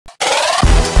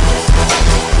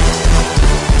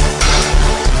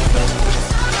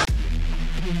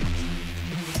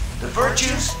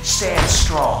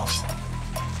strong.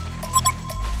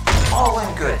 All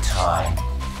in good time.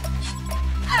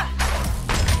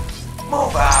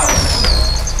 Move out.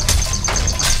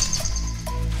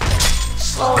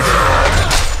 Slow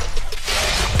down.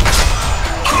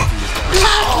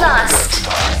 Bloodlust.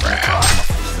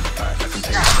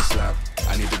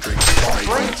 I need to drink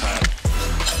right in time.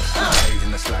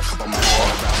 In the slack up on my wall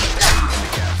around the in the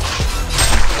cap.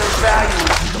 The value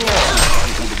is nil.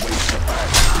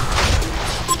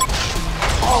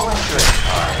 All in good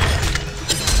time.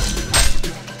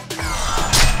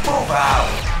 Move out.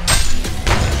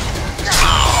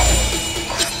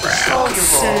 Slow your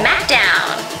roll.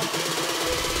 Smackdown.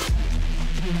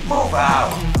 Move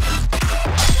out.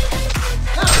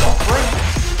 Don't blink.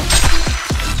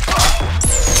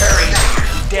 Hurry,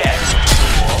 you're dead.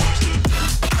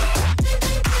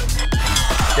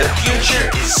 The future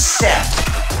is set.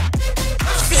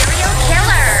 Serial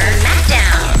killer.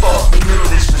 Smackdown. People knew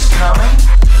this was coming.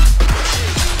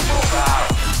 Move out.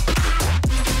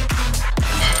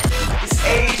 This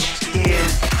age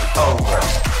is over.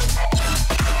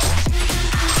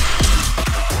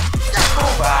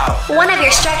 Move out. One of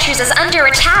your structures is under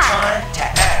attack. Time to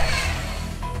act.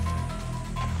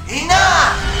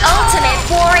 Enough! Ultimate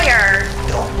warrior.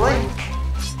 Don't blink.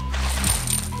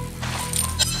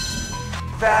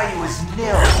 Value is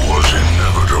nil. It was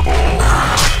inevitable.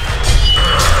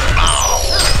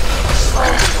 Slow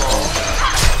your roll.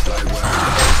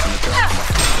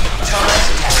 Time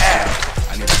to act.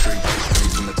 I need to drink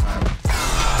in the time.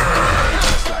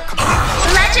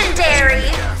 Legendary.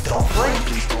 Don't blink.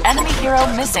 Enemy hero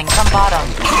missing from bottom.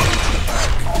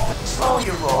 Slow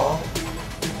your roll.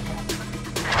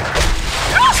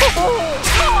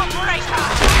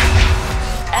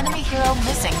 Enemy hero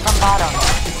missing from bottom.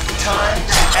 Time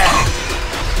to act.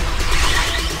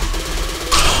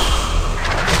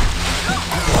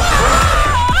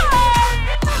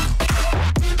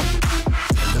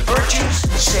 The virtues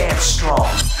stand strong.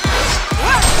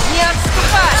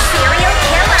 Serial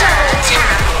killer. Double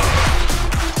tap.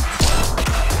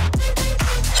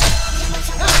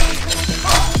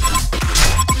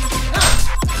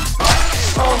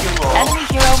 Slow your roll. Enemy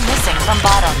hero missing from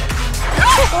bottom.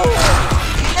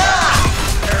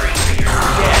 Hurry to your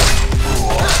death,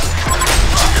 fool.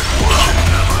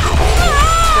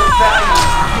 The value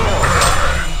is nil.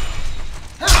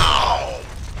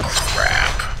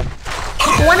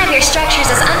 One of your structures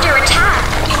is under attack.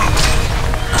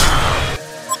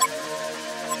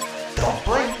 Don't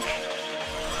blink.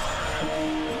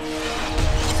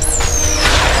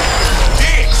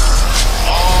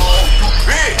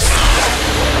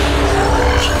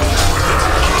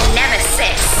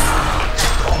 Nemesis.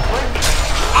 Don't blink.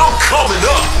 I'm coming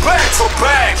up, back for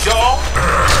back, y'all.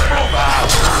 Move out.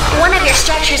 One of your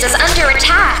structures is under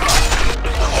attack.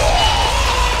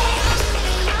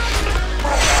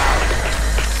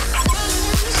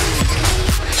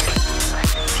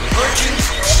 Virtues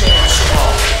stand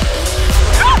strong.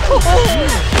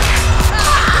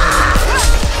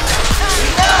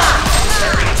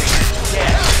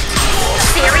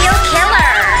 Serial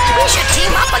killer. We should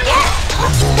team up again.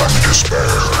 Tremble and despair.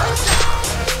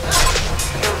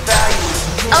 Your value is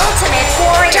nil. Ultimate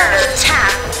warrior. Double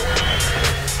tap.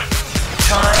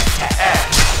 Time to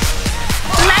act.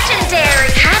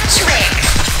 Legendary hat trick.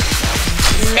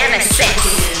 Nemesis.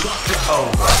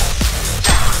 Over.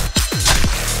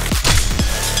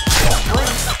 Don't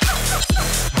blink.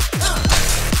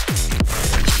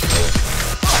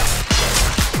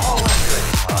 All in good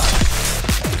time.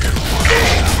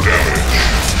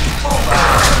 Move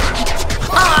out.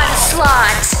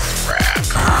 Onslaught.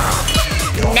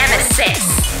 Nemesis.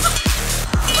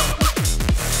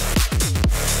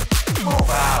 Move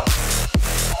out.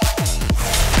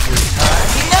 Good time.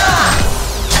 Enough!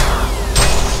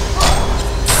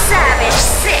 Savage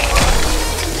sick.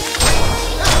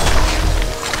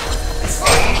 This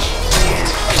age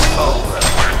is over.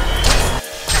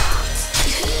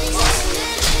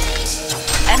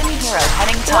 Enemy hero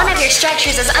heading top. One of your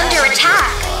structures is under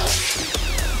attack.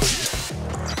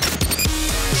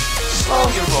 Slow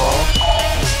your roll.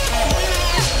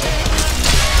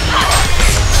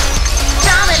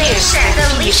 Domination. The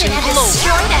Legion have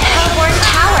destroyed a Hellborn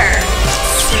tower.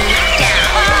 Smackdown.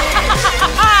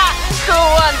 Who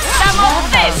wants some of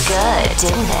this? Good,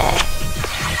 didn't it?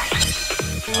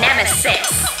 Nemesis.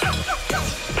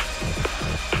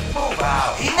 Move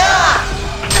out. Enough!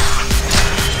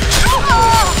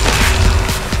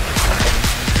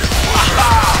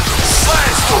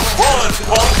 Slash the run,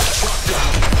 punk.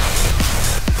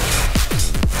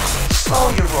 Slow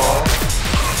your roll.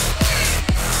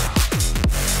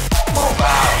 Move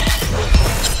out.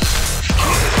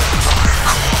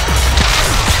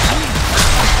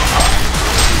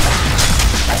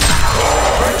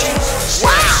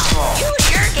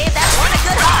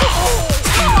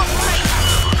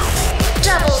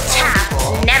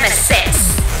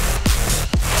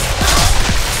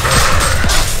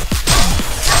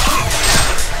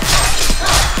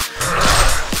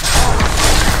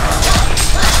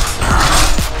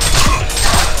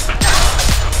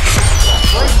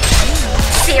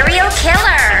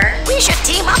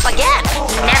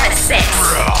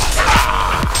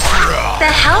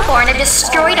 Hellborn had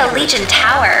destroyed a Legion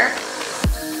tower.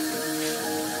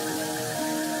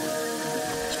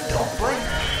 Don't blink.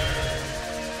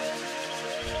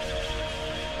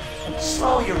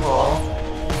 Slow your roll.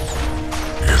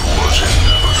 It was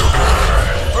inevitable.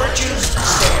 Virtues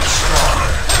stand strong.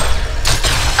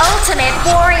 Ultimate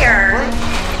Warrior. Blink.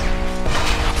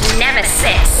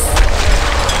 Nemesis.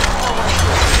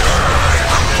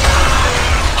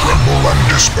 Tremble and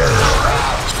despair.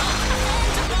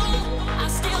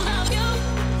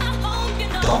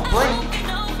 Don't blink.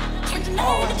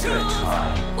 All in good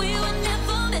time.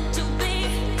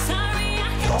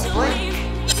 Don't blink.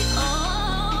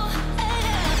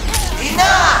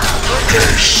 Enough!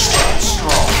 Virtues stand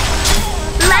strong.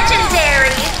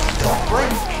 Legendary. Don't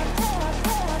blink.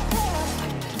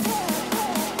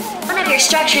 One of your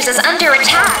structures is under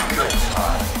attack. Good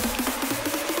time.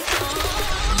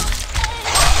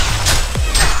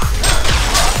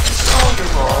 Slow your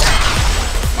roll.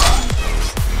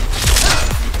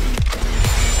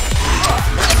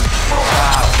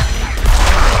 Wow.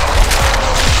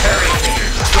 Carry to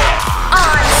your death.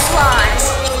 Onslaught.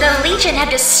 The Legion had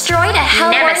destroyed a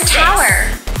Hellborn tower.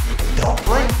 Don't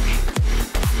blink.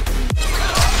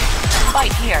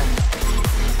 Fight here.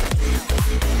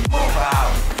 Move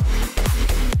out.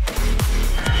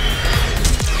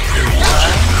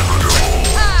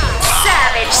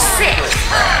 Savage Six.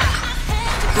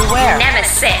 Beware.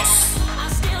 Nemesis.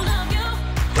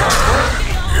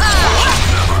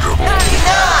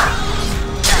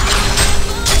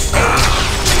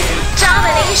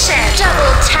 Domination.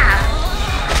 Double tap.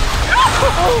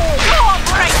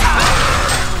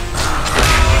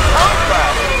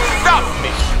 Stop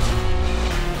me!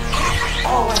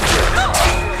 All in good time.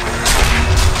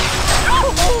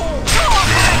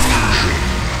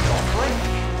 Don't blink.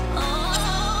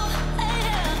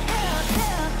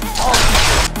 All in good.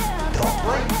 Don't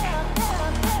blink.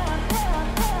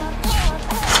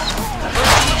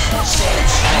 Virtues stand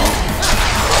strong.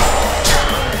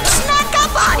 Snuck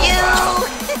up on you.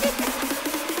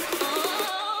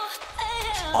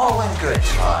 All in good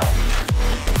time.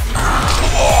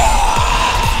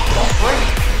 Don't blink.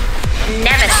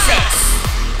 Nemesis.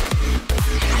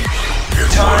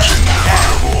 Time.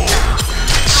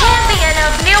 Champion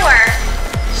of Newerth.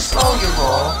 Slow your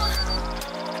roll.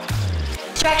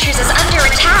 Structures is under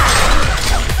attack.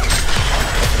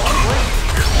 Don't blink.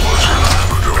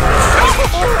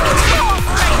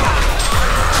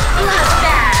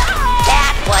 Bloodbath.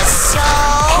 That was so.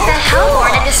 The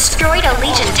Hellborn had destroyed a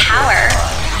Legion tower.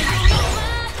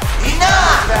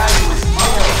 Enough! Value is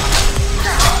nil.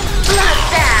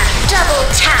 Bloodbath. Double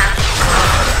tap.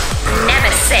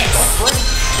 Nemesis. Blink.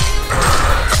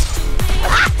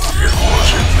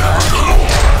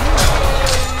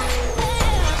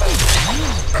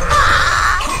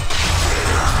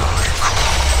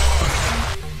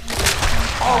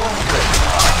 All in good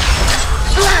time.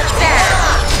 Bloodbath.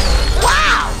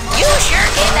 Wow. You sure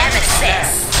did. Nemesis.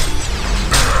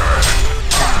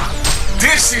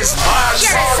 This is my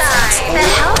Genocide. The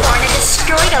Hellborn had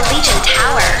destroyed a Legion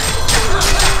tower.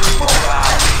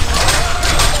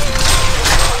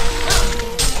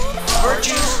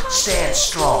 Virtues stand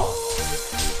strong.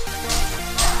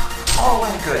 All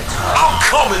in good time. I'm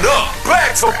coming up,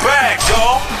 back to back,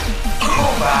 y'all.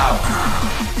 Move out.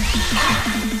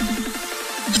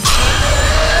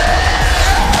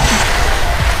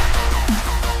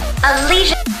 A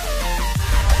Legion.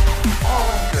 All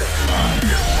in good time.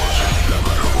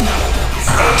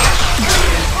 Age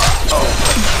is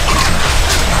over.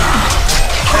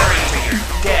 Carry to your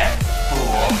death,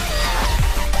 fool.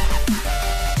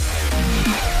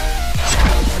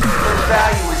 Your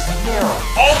value is nil.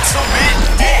 Ultimate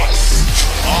dish.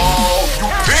 Oh, you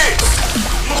bitch.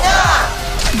 Enough!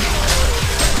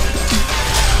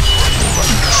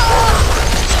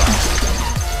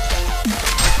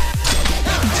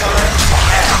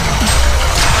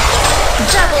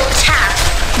 Double tap.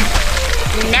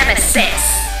 Nemesis.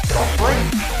 Don't blink.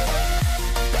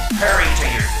 Hurry to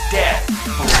your death,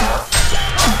 fool.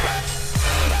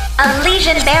 A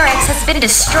Legion barracks has been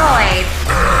destroyed.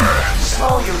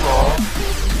 Slow your roll.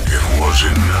 It was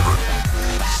inevitable.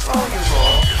 Slow your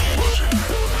roll. It was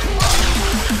inevitable.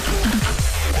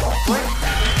 Don't blink.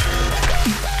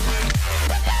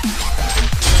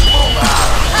 Move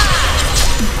out.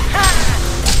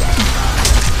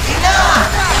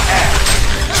 Enough!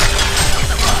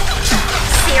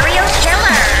 Serial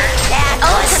killer.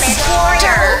 Ultimate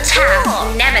warrior. Double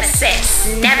tap. Nemesis.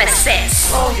 Nemesis.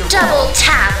 Double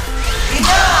tap.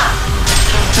 Enough!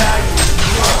 The value is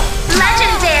nil.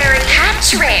 Legendary hat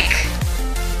trick.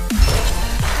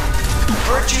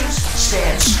 Virtues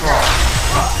stand strong.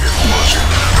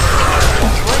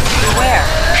 Beware.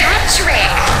 Hat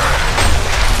trick.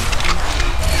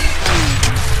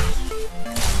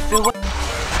 Beware.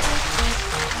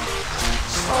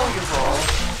 Slow your roll.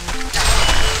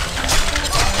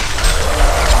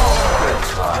 Good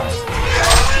time.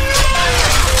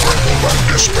 Tremble and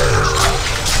despair.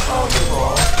 Slow your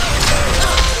roll.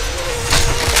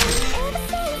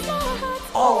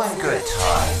 All in good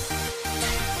time.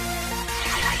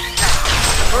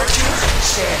 Virtues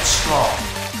stand strong.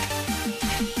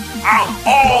 I'm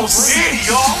all city,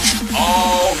 y'all.